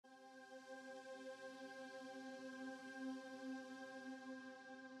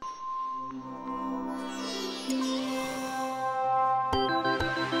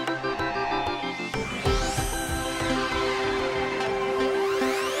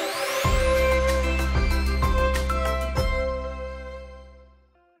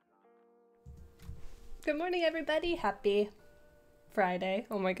Good morning, everybody. Happy Friday.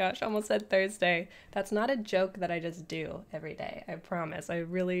 Oh my gosh, I almost said Thursday. That's not a joke that I just do every day. I promise. I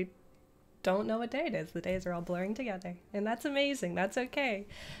really don't know what day it is. The days are all blurring together, and that's amazing. That's okay.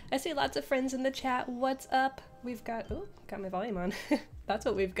 I see lots of friends in the chat. What's up? We've got, oh, got my volume on. That's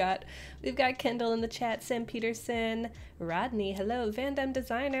what we've got. We've got Kendall in the chat, Sam Peterson, Rodney, hello, Van Damme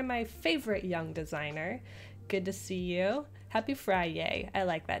Designer, my favorite young designer. Good to see you. Happy Friday. I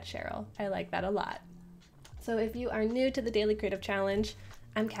like that, Cheryl. I like that a lot. So if you are new to the Daily Creative Challenge,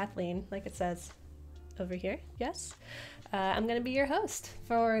 I'm Kathleen, like it says over here, yes. I'm gonna be your host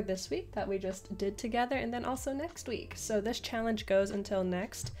for this week that we just did together, and then also next week. So this challenge goes until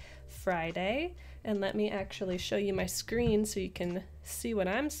next Friday, and let me actually show you my screen so you can see what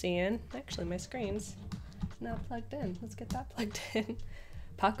I'm seeing. Actually, my screen's not plugged in. Let's get that plugged in.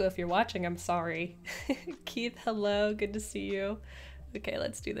 Paco, if you're watching, I'm sorry. Keith, hello, good to see you. Okay,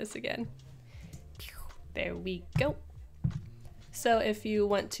 let's do this again. There we go. So if you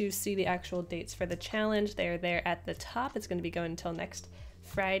want to see the actual dates for the challenge, they're there at the top. It's going to be going until next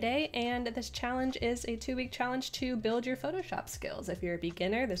Friday, and this challenge is a 2-week challenge to build your Photoshop skills. If you're a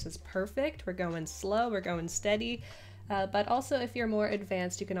beginner, this is perfect. We're going slow, we're going steady, but also if you're more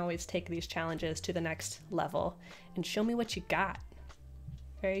advanced, you can always take these challenges to the next level and show me what you got.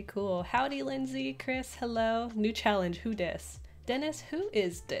 Very cool. Howdy, Lindsay, Chris, hello. New challenge, who dis? Dennis, who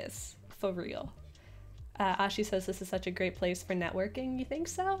is this? For real. Ashi says this is such a great place for networking. You think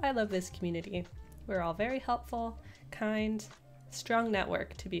so? I love this community. We're all very helpful, kind, strong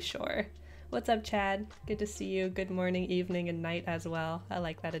network to be sure. What's up, Chad? Good to see you. Good morning, evening, and night as well. I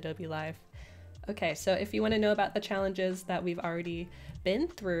like that Adobe Live. Okay, so if you want to know about the challenges that we've already been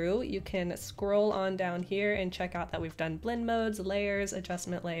through, you can scroll on down here and check out that we've done blend modes, layers,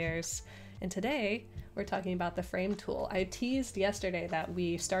 adjustment layers, and today we're talking about the frame tool. I teased yesterday that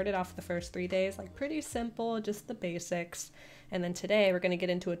we started off the first 3 days like pretty simple, just the basics, and then today we're going to get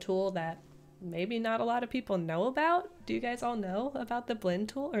into a tool that maybe not a lot of people know about. Do you guys all know about the blend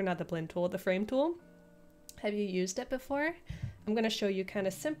tool, or not the blend tool, the frame tool? Have you used it before? I'm going to show you kind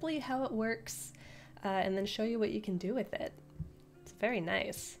of simply how it works and then show you what you can do with it. It's very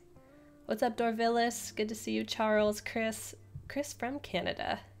nice. What's up, Dorvillis? Good to see you, Charles, Chris from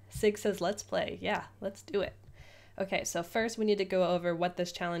Canada. Sig says, let's play. Yeah, let's do it. Okay, so first we need to go over what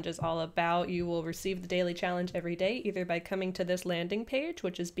this challenge is all about. You will receive the daily challenge every day, either by coming to this landing page,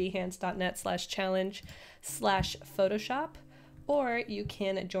 which is behance.net/challenge/Photoshop, or you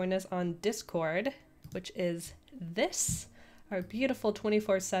can join us on Discord, which is this, our beautiful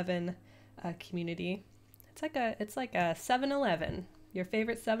 24/7 community. It's like a 7-Eleven, your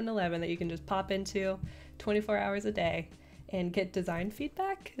favorite 7-Eleven that you can just pop into 24 hours a day and get design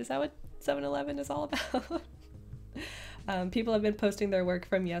feedback. Is that what 7-Eleven is all about? People have been posting their work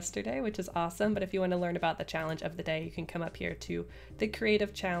from yesterday, which is awesome, but if you want to learn about the challenge of the day, you can come up here to the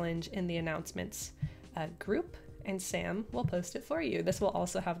Creative Challenge in the announcements group, and Sam will post it for you. This will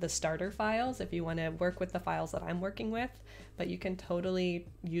also have the starter files if you want to work with the files that I'm working with, but you can totally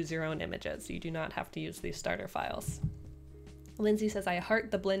use your own images. You do not have to use these starter files. Lindsay says, I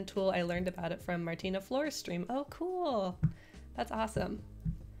heart the blend tool. I learned about it from Martina Flores' stream. Oh, cool. That's awesome.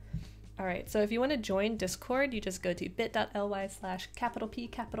 All right, so if you want to join Discord, you just go to bit.ly/P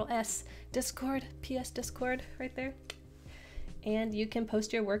Discord, PS Discord right there. And you can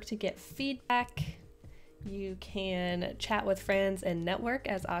post your work to get feedback. You can chat with friends and network,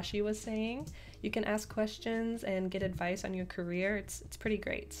 as Ashi was saying. You can ask questions and get advice on your career. It's pretty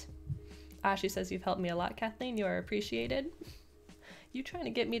great. Ashi says, you've helped me a lot, Kathleen. You are appreciated. You trying to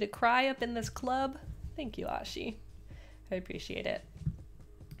get me to cry up in this club? Thank you, Ashi. I appreciate it.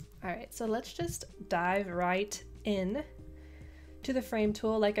 All right, so let's just dive right in to the frame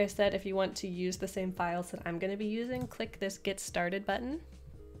tool. Like I said, if you want to use the same files that I'm going to be using, click this Get Started button.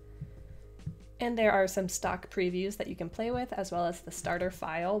 And there are some stock previews that you can play with, as well as the starter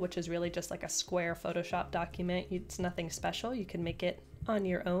file, which is really just like a square Photoshop document. It's nothing special. You can make it on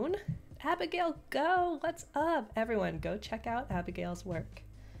your own. Abigail, go! What's up? Everyone, go check out Abigail's work.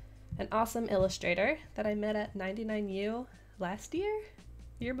 An awesome illustrator that I met at 99U last year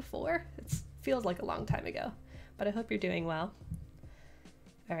before. It feels like a long time ago, but I hope you're doing well.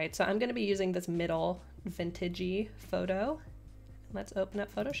 All right, so I'm going to be using this middle vintagey photo. Let's open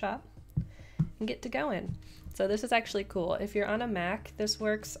up Photoshop and get to going. So this is actually cool. If you're on a Mac, this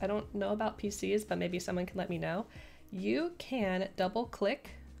works. I don't know about PCs, but maybe someone can let me know. You can double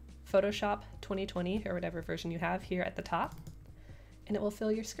click Photoshop 2020 or whatever version you have here at the top, and it will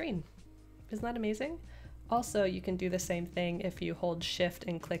fill your screen. Isn't that amazing? Also, you can do the same thing if you hold Shift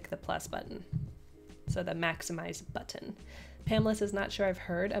and click the plus button. So the maximize button. Pamela says, not sure I've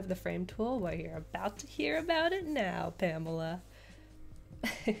heard of the frame tool. Well, you're about to hear about it now, Pamela.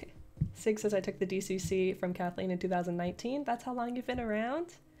 Sig says, I took the DCC from Kathleen in 2019. That's how long you've been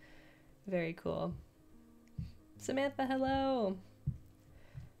around? Very cool. Samantha, hello.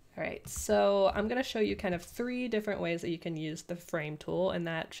 All right, so I'm going to show you kind of 3 different ways that you can use the frame tool, and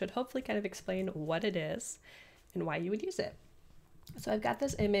that should hopefully kind of explain what it is and why you would use it. So I've got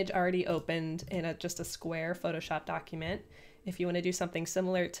this image already opened in just a square Photoshop document. If you want to do something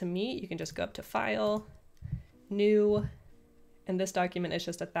similar to me, you can just go up to File, New, and this document is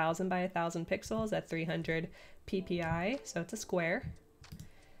just 1000 by 1000 pixels at 300 ppi, so it's a square.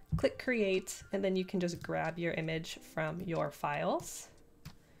 Click Create, and then you can just grab your image from your files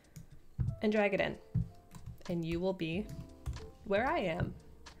and drag it in, and you will be where I am.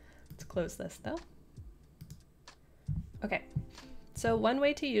 Let's close this though. Okay, so one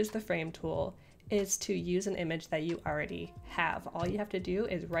way to use the frame tool is to use an image that you already have. All you have to do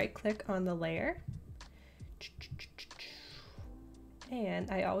is right click on the layer, and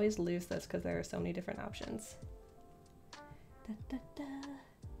I always lose this because there are so many different options.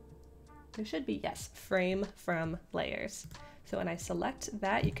 There should be, yes, frame from layers. So when I select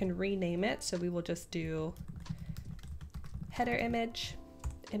that, you can rename it. So we will just do header image,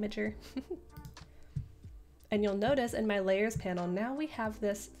 imager. And you'll notice in my layers panel, now we have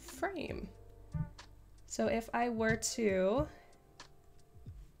this frame. So if I were to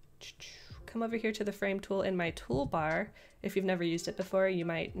come over here to the frame tool in my toolbar, if you've never used it before, you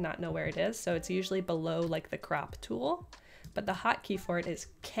might not know where it is. So it's usually below like the crop tool, but the hotkey for it is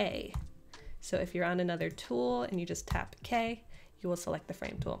K. So if you're on another tool and you just tap K, you will select the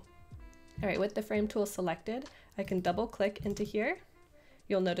frame tool. All right, with the frame tool selected, I can double click into here.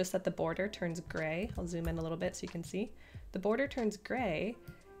 You'll notice that the border turns gray. I'll zoom in a little bit so you can see. The border turns gray,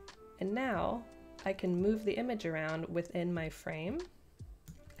 and now I can move the image around within my frame.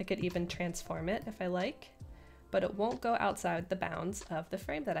 I could even transform it if I like, but it won't go outside the bounds of the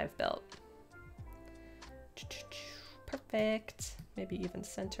frame that I've built. Perfect. Maybe even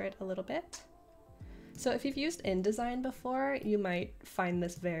center it a little bit. So if you've used InDesign before, you might find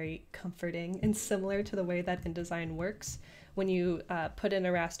this very comforting and similar to the way that InDesign works. When you put in a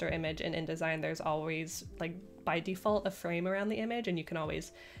raster image in InDesign, there's always, like by default, a frame around the image, and you can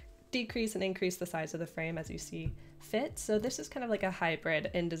always decrease and increase the size of the frame as you see fit. So this is kind of like a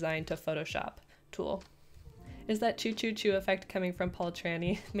hybrid InDesign to Photoshop tool. Is that choo choo choo effect coming from Paul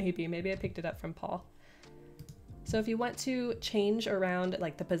Tranny? Maybe I picked it up from Paul. So if you want to change around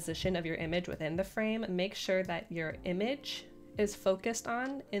like the position of your image within the frame, make sure that your image is focused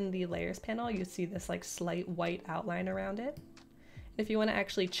on in the layers panel. You see this like slight white outline around it. If you want to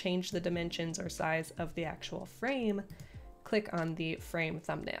actually change the dimensions or size of the actual frame, click on the frame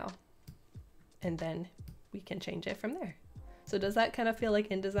thumbnail, and then we can change it from there. So does that kind of feel like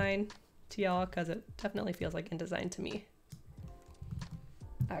InDesign to y'all? Because it definitely feels like InDesign to me.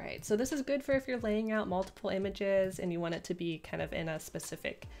 All right, so this is good for if you're laying out multiple images and you want it to be kind of in a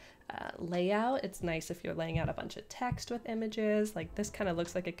specific layout. It's nice if you're laying out a bunch of text with images. Like this kind of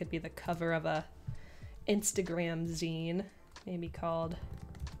looks like it could be the cover of a Instagram zine, maybe called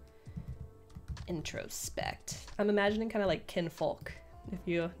Introspect. I'm imagining kind of like Kinfolk, if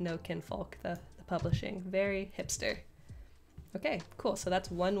you know Kinfolk, the publishing, very hipster. Okay, cool, so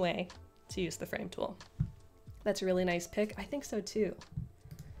that's one way to use the frame tool. That's a really nice pick. I think so too.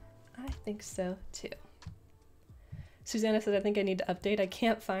 I think so too. Susanna says, I think I need to update. I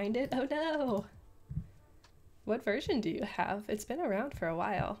can't find it. Oh no. What version do you have? It's been around for a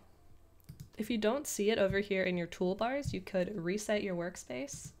while. If you don't see it over here in your toolbars, you could reset your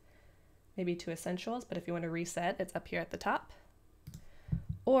workspace, maybe to Essentials, but if you want to reset, it's up here at the top.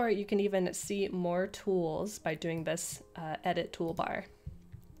 Or you can even see more tools by doing this edit toolbar.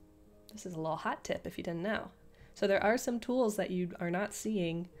 This is a little hot tip if you didn't know. So there are some tools that you are not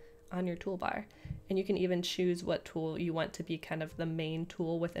seeing on your toolbar, and you can even choose what tool you want to be kind of the main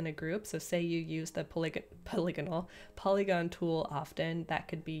tool within a group. So say you use the polygon tool often, that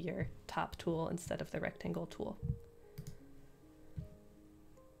could be your top tool instead of the rectangle tool.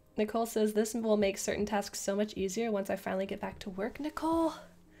 Nicole says, this will make certain tasks so much easier once I finally get back to work. Nicole,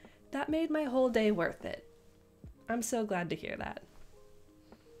 that made my whole day worth it. I'm so glad to hear that.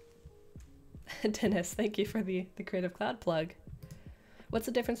 Dennis, thank you for the Creative Cloud plug. What's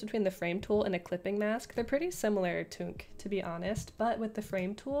the difference between the frame tool and a clipping mask? They're pretty similar, Tunk, to be honest, but with the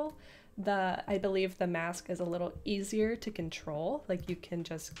frame tool, I believe the mask is a little easier to control. Like you can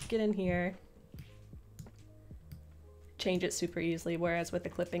just get in here, change it super easily, whereas with the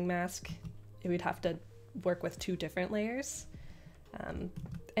clipping mask, we'd have to work with 2 different layers. And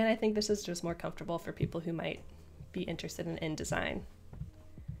I think this is just more comfortable for people who might be interested in InDesign.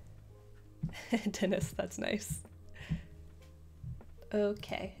 Dennis, that's nice.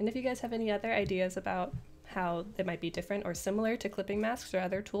 Okay, and if you guys have any other ideas about how they might be different or similar to clipping masks or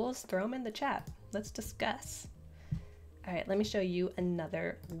other tools, throw them in the chat. Let's discuss. All right, let me show you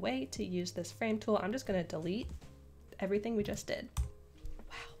another way to use this frame tool. I'm just gonna delete everything we just did.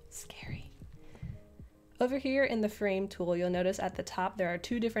 Wow, scary. Over here in the frame tool, you'll notice at the top there are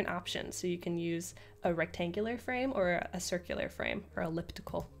two different options. So you can use a rectangular frame or a circular frame, or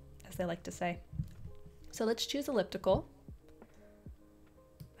elliptical, as they like to say. So let's choose elliptical.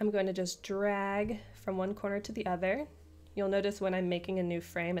 I'm going to just drag from one corner to the other. You'll notice when I'm making a new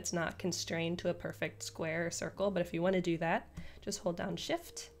frame, it's not constrained to a perfect square or circle, but if you want to do that, just hold down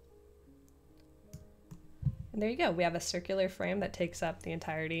Shift. And there you go. We have a circular frame that takes up the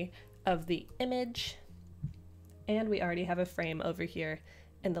entirety of the image. And we already have a frame over here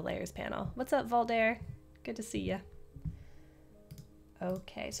in the layers panel. What's up, Valdair? Good to see ya.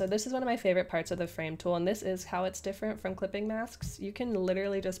 Okay, so this is one of my favorite parts of the frame tool, and this is how it's different from clipping masks. You can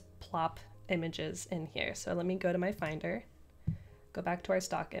literally just plop images in here. So let me go to my Finder, go back to our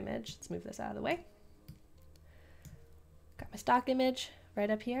stock image. Let's move this out of the way. Got my stock image right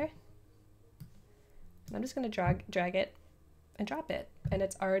up here. And I'm just gonna drag it and drop it, and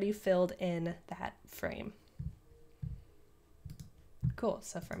it's already filled in that frame. Cool,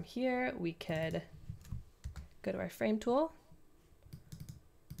 so from here we could go to our frame tool,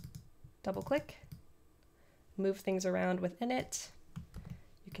 double click, move things around within it.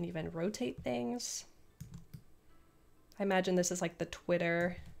 You can even rotate things. I imagine this is like the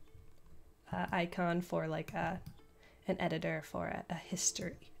Twitter icon for like an editor for a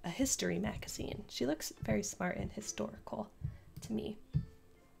history magazine. She looks very smart and historical to me.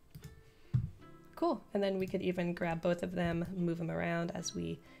 Cool, and then we could even grab both of them, move them around as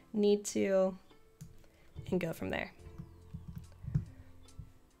we need to, and go from there.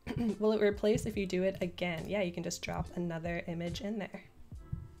 Will it replace if you do it again? Yeah, you can just drop another image in there.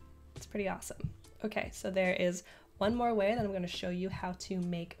 It's pretty awesome. Okay, so there is one more way that I'm going to show you how to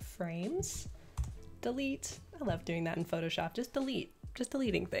make frames. Delete. I love doing that in Photoshop. Just delete. Just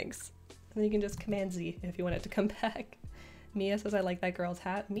deleting things. And then you can just Command Z if you want it to come back. Mia says I like that girl's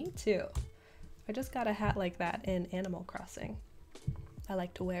hat. Me too. I just got a hat like that in Animal Crossing. I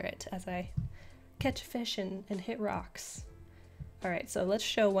like to wear it as I catch fish and hit rocks. All right, so let's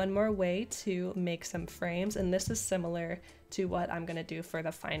show one more way to make some frames, and this is similar to what I'm gonna do for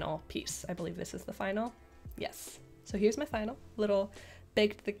the final piece. I believe this is the final. Yes. So here's my final. Little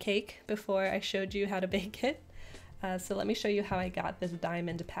baked the cake before I showed you how to bake it. So let me show you how I got this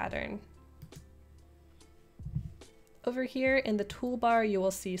diamond pattern. Over here in the toolbar, you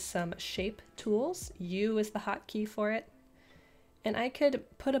will see some shape tools. U is the hotkey for it. And I could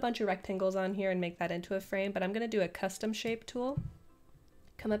put a bunch of rectangles on here and make that into a frame, but I'm gonna do a custom shape tool.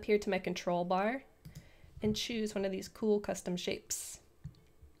 Come up here to my control bar and choose one of these cool custom shapes.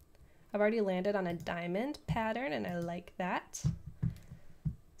 I've already landed on a diamond pattern and I like that.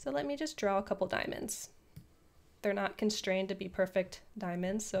 So let me just draw a couple diamonds. They're not constrained to be perfect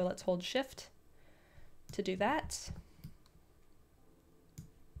diamonds, so let's hold Shift to do that.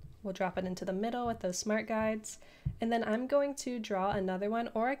 We'll drop it into the middle with those smart guides. And then I'm going to draw another one,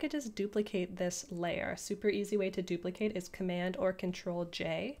 or I could just duplicate this layer. Super easy way to duplicate is Command or Control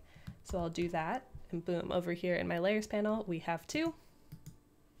J. So I'll do that, and boom, over here in my layers panel, we have two.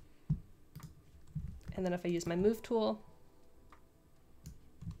 And then if I use my move tool,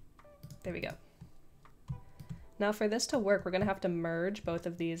 there we go. Now for this to work, we're gonna have to merge both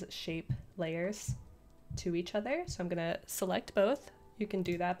of these shape layers to each other. So I'm gonna select both. You can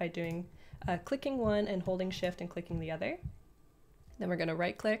do that by doing clicking one and holding Shift and clicking the other. Then we're gonna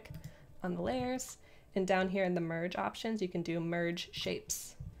right click on the layers, and down here in the merge options, you can do merge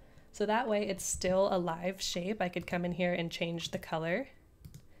shapes. So that way it's still a live shape. I could come in here and change the color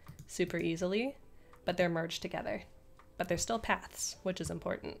super easily, but they're merged together. But they're still paths, which is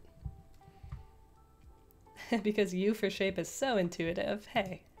important. Because U for shape is so intuitive.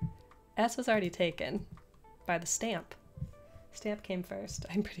 Hey, S was already taken by the stamp. Stamp came first,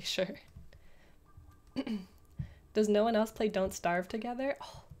 I'm pretty sure. Does no one else play Don't Starve together?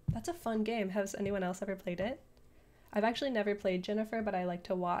 Oh, that's a fun game. Has anyone else ever played it? I've actually never played Jennifer, but I like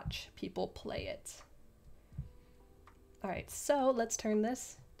to watch people play it. All right, so let's turn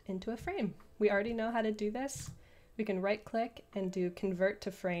this into a frame. We already know how to do this. We can right click and do Convert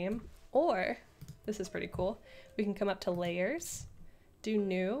to Frame, or this is pretty cool. We can come up to Layers, do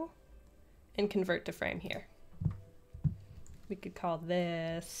New, and Convert to Frame here. We could call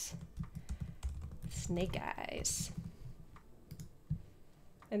this Snake Eyes.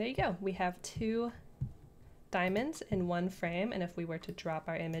 And there you go. We have two diamonds in one frame, and if we were to drop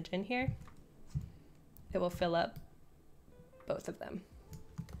our image in here, it will fill up both of them.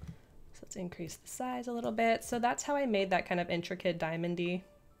 So let's increase the size a little bit. So that's how I made that kind of intricate diamondy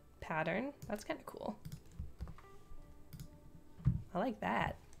pattern. That's kind of cool. I like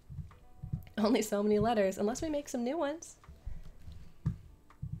that. Only so many letters, unless we make some new ones.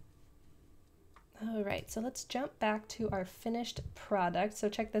 All right, so let's jump back to our finished product. So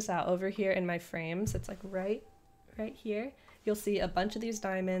check this out over here in my frames. It's like right here. You'll see a bunch of these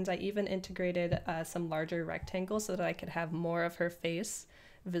diamonds. I even integrated some larger rectangles so that I could have more of her face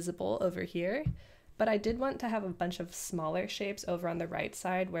visible over here. But I did want to have a bunch of smaller shapes over on the right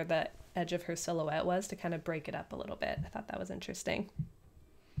side where the edge of her silhouette was to kind of break it up a little bit. I thought that was interesting.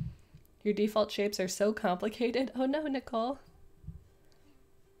 Your default shapes are so complicated. Oh no, Nicole.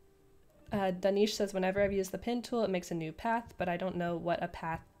 Danish says, whenever I've used the pin tool, it makes a new path, but I don't know what a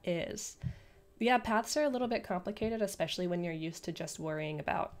path is. Yeah, paths are a little bit complicated, especially when you're used to just worrying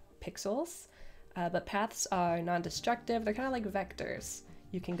about pixels. But paths are non-destructive. They're kind of like vectors.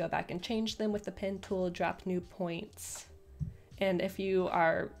 You can go back and change them with the pin tool, drop new points. And if you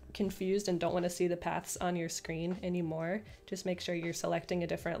are confused and don't want to see the paths on your screen anymore, just make sure you're selecting a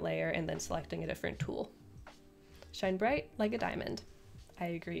different layer and then selecting a different tool. Shine bright like a diamond. I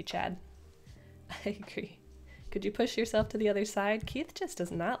agree, Chad. I agree. Could you push yourself to the other side? Keith just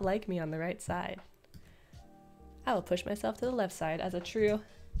does not like me on the right side. I will push myself to the left side as a true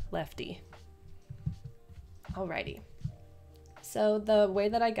lefty. Alrighty. So the way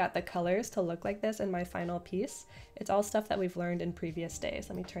that I got the colors to look like this in my final piece, it's all stuff that we've learned in previous days.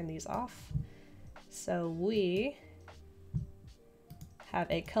 Let me turn these off. So we have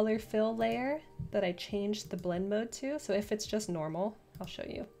a color fill layer that I changed the blend mode to. So if it's just normal, I'll show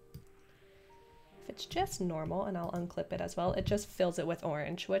you. If it's just normal, and I'll unclip it as well, it just fills it with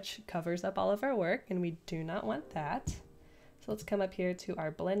orange, which covers up all of our work, and we do not want that. So let's come up here to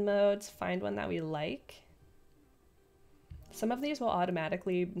our blend modes, find one that we like. Some of these will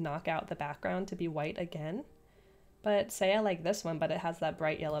automatically knock out the background to be white again, but say I like this one, but it has that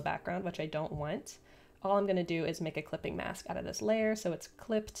bright yellow background, which I don't want. All I'm gonna do is make a clipping mask out of this layer, so it's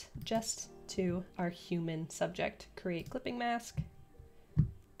clipped just to our human subject. Create clipping mask.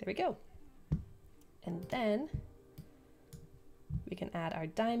 There we go. And then we can add our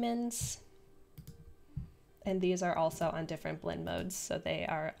diamonds. And these are also on different blend modes. So they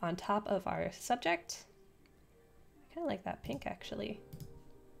are on top of our subject. I kind of like that pink actually.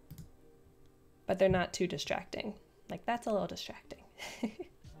 But they're not too distracting. Like that's a little distracting.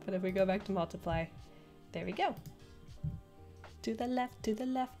 But if we go back to multiply, there we go. To the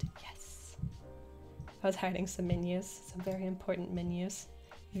left, yes. I was hiding some menus, some very important menus.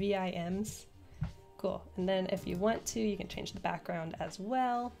 VIMs. Cool. And then if you want to, you can change the background as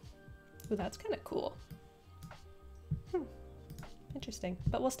well. Ooh, that's kind of cool. Interesting,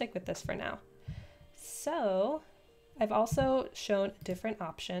 but we'll stick with this for now. So I've also shown a different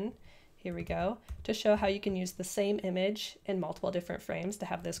option, here we go, to show how you can use the same image in multiple different frames to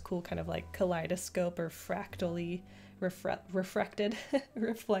have this cool kind of like kaleidoscope or fractally reflected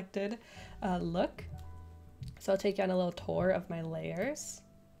look. So I'll take you on a little tour of my layers.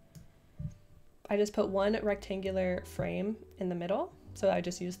 I just put one rectangular frame in the middle. So I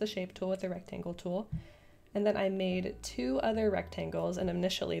just used the shape tool with the rectangle tool. And then I made two other rectangles, and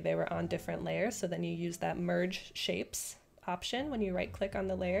initially they were on different layers. So then you use that merge shapes option when you right click on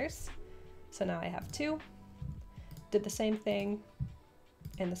the layers. So now I have two, did the same thing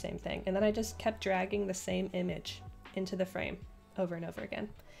and the same thing. And then I just kept dragging the same image into the frame over and over again.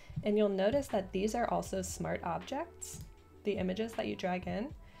 And you'll notice that these are also smart objects, the images that you drag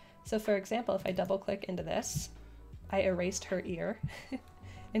in. So for example, if I double click into this, I erased her ear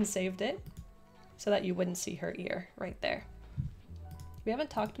and saved it so that you wouldn't see her ear right there. We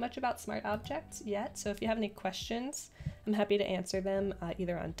haven't talked much about smart objects yet, so if you have any questions, I'm happy to answer them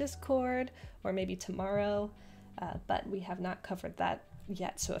either on Discord or maybe tomorrow, but we have not covered that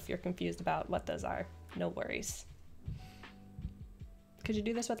yet, so if you're confused about what those are, no worries. Could you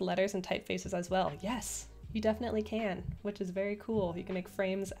do this with letters and typefaces as well? Yes. You definitely can, which is very cool. You can make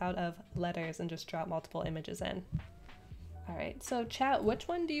frames out of letters and just drop multiple images in. All right, so chat, which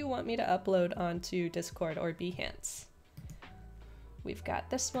one do you want me to upload onto Discord or Behance? We've got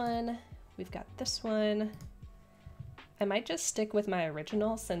this one, we've got this one. I might just stick with my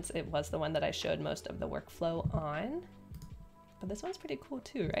original since it was the one that I showed most of the workflow on. But this one's pretty cool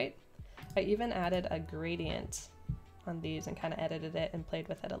too, right? I even added a gradient on these and kind of edited it and played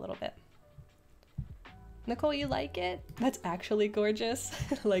with it a little bit. Nicole, you like it? That's actually gorgeous.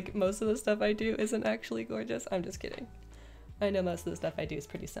 Like most of the stuff I do isn't actually gorgeous. I'm just kidding. I know most of the stuff I do is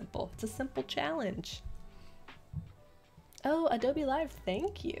pretty simple. It's a simple challenge. Oh, Adobe Live,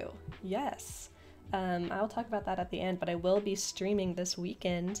 thank you. Yes. I'll talk about that at the end, but I will be streaming this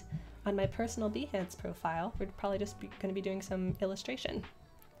weekend on my personal Behance profile. We're probably just going to be doing some illustration.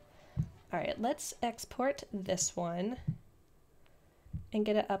 All right, let's export this one and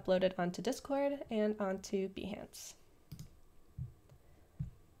get it uploaded onto Discord and onto Behance.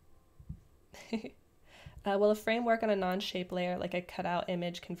 Will a frame work on a non-shape layer, like a cutout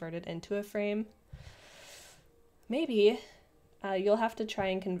image converted into a frame? Maybe. You'll have to try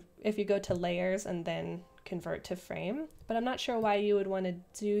and, if you go to layers and then convert to frame, but I'm not sure why you would want to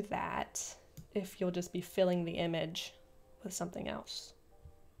do that if you'll just be filling the image with something else.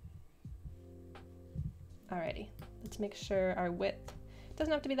 Alrighty, let's make sure our width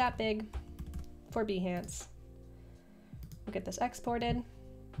doesn't have to be that big for Behance. We'll get this exported.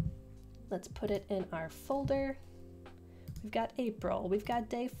 Let's put it in our folder. We've got April, we've got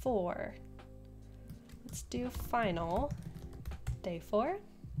day 4. Let's do final, day 4,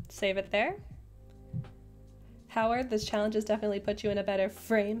 save it there. Howard, this challenge has definitely put you in a better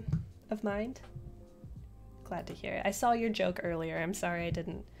frame of mind. Glad to hear it. I saw your joke earlier. I'm sorry I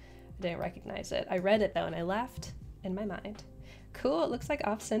didn't recognize it. I read it though and I laughed in my mind. Cool, it looks like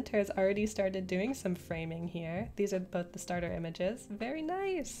Off Center has already started doing some framing here. These are both the starter images. Very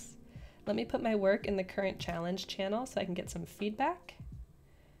nice. Let me put my work in the current challenge channel so I can get some feedback.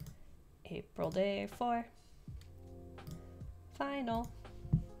 April day 4. Final.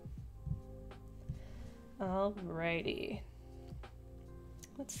 Alrighty.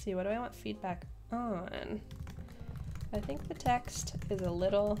 Let's see, what do I want feedback on? I think the text is a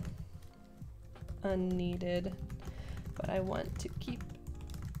little unneeded, but I want to keep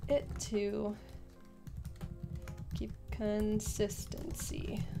it to keep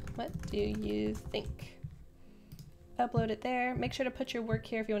consistency. What do you think? Upload it there. Make sure to put your work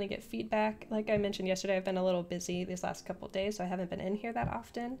here if you want to get feedback. Like I mentioned yesterday, I've been a little busy these last couple of days, so I haven't been in here that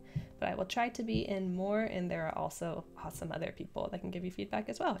often, but I will try to be in more, and there are also awesome other people that can give you feedback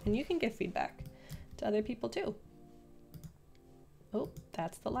as well. And you can give feedback to other people too. Oh,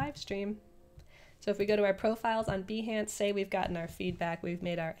 that's the live stream. So if we go to our profiles on Behance, say we've gotten our feedback, we've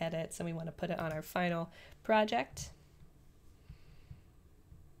made our edits, and we want to put it on our final project.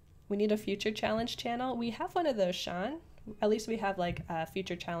 We need a future challenge channel. We have one of those, Sean. At least we have like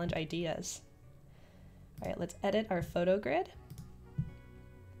future challenge ideas. All right, let's edit our photo grid.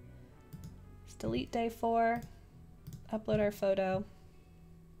 Let's delete day 4, upload our photo.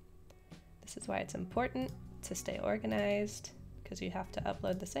 This is why it's important to stay organized, because you have to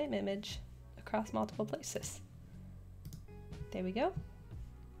upload the same image across multiple places. There we go.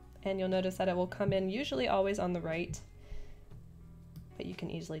 And you'll notice that it will come in usually always on the right, but you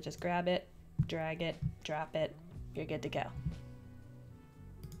can easily just grab it, drag it, drop it, you're good to go.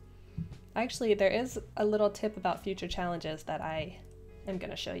 Actually, there is a little tip about future challenges that I am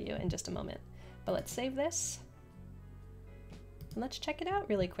going to show you in just a moment. But let's save this and let's check it out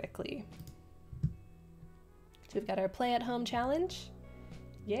really quickly. So we've got our play at home challenge.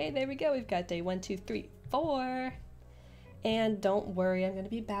 Yay, there we go. We've got day 1, 2, 3, 4. And don't worry, I'm going to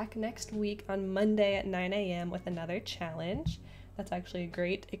be back next week on Monday at 9 a.m. with another challenge. That's actually a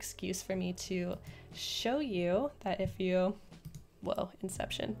great excuse for me to show you that if you, whoa,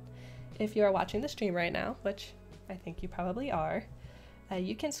 Inception. If you are watching the stream right now, which I think you probably are,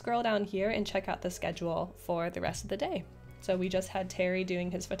 you can scroll down here and check out the schedule for the rest of the day. So we just had Terry doing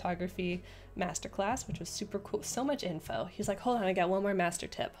his photography masterclass, which was super cool. So much info. He's like, hold on, I got one more master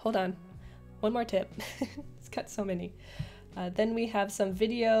tip. Hold on, one more tip. He's got so many. Then we have some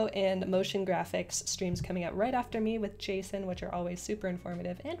video and motion graphics streams coming out right after me with Jason, which are always super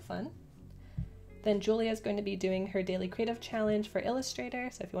informative and fun. Then Julia is going to be doing her daily creative challenge for Illustrator.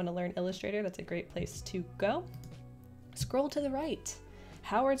 So if you want to learn Illustrator, that's a great place to go. Scroll to the right.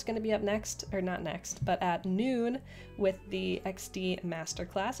 Howard's going to be up next, or not next, but at noon with the XD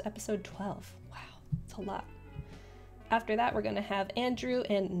Masterclass, episode 12. Wow, it's a lot. After that, we're going to have Andrew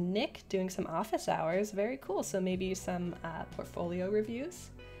and Nick doing some office hours. Very cool. So maybe some portfolio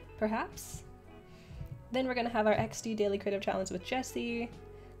reviews, perhaps. Then we're going to have our XD Daily Creative Challenge with Jesse.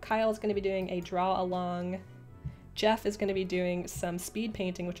 Kyle's going to be doing a draw along. Jeff is going to be doing some speed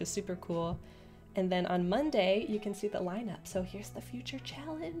painting, which is super cool. And then on Monday, you can see the lineup. So here's the future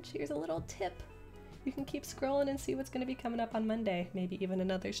challenge. Here's a little tip. You can keep scrolling and see what's going to be coming up on Monday. Maybe even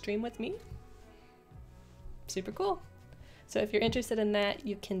another stream with me. Super cool. So if you're interested in that,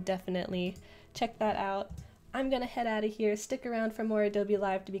 you can definitely check that out. I'm going to head out of here. Stick around for more Adobe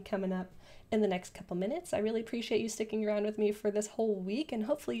Live to be coming up in the next couple minutes. I really appreciate you sticking around with me for this whole week, and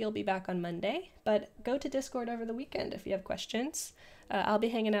hopefully you'll be back on Monday. But go to Discord over the weekend if you have questions. I'll be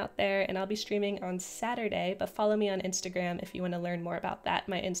hanging out there, and I'll be streaming on Saturday, but follow me on Instagram if you want to learn more about that.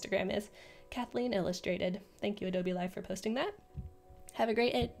 My Instagram is Kathleen Illustrated. Thank you, Adobe Live, for posting that. Have a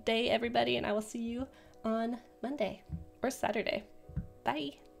great day, everybody, and I will see you on Monday or Saturday.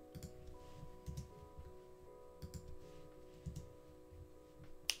 Bye.